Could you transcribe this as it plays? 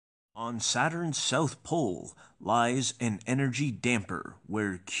On Saturn's south pole lies an energy damper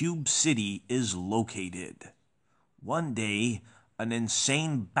where Cube City is located. One day, an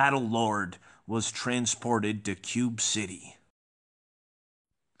insane battle lord was transported to Cube City.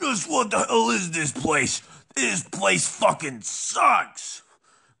 Just what the hell is this place? This place fucking sucks!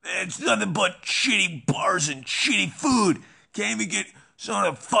 It's nothing but shitty bars and shitty food. Can't even get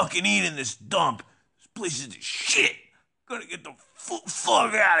something to fucking eat in this dump. This place is shit. Gotta get the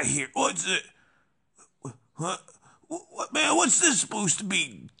fuck out of here. What's it? What, man, what's this supposed to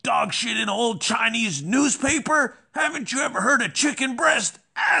be? Dog shit in an old Chinese newspaper? Haven't you ever heard of chicken breast,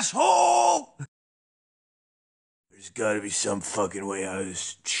 asshole? There's gotta be some fucking way out of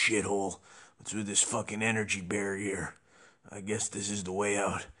this shithole. What's with this fucking energy barrier? I guess this is the way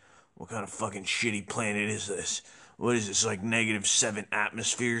out. What kind of fucking shitty planet is this? What is this, like -7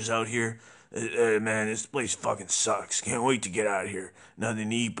 atmospheres out here? Man, this place fucking sucks. Can't wait to get out of here. Nothing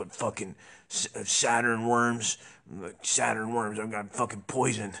to eat but fucking Saturn worms. Saturn worms, I've got fucking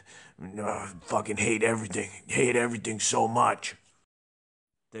poison. Fucking hate everything. Hate everything so much.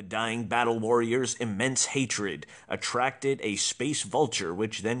 The dying battle warrior's immense hatred attracted a space vulture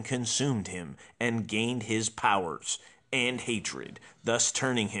which then consumed him and gained his powers and hatred, thus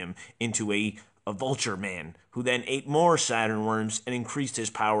turning him into a vulture man, who then ate more Saturn worms and increased his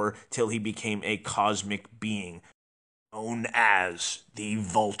power till he became a cosmic being, known as the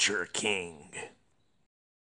Vulture King.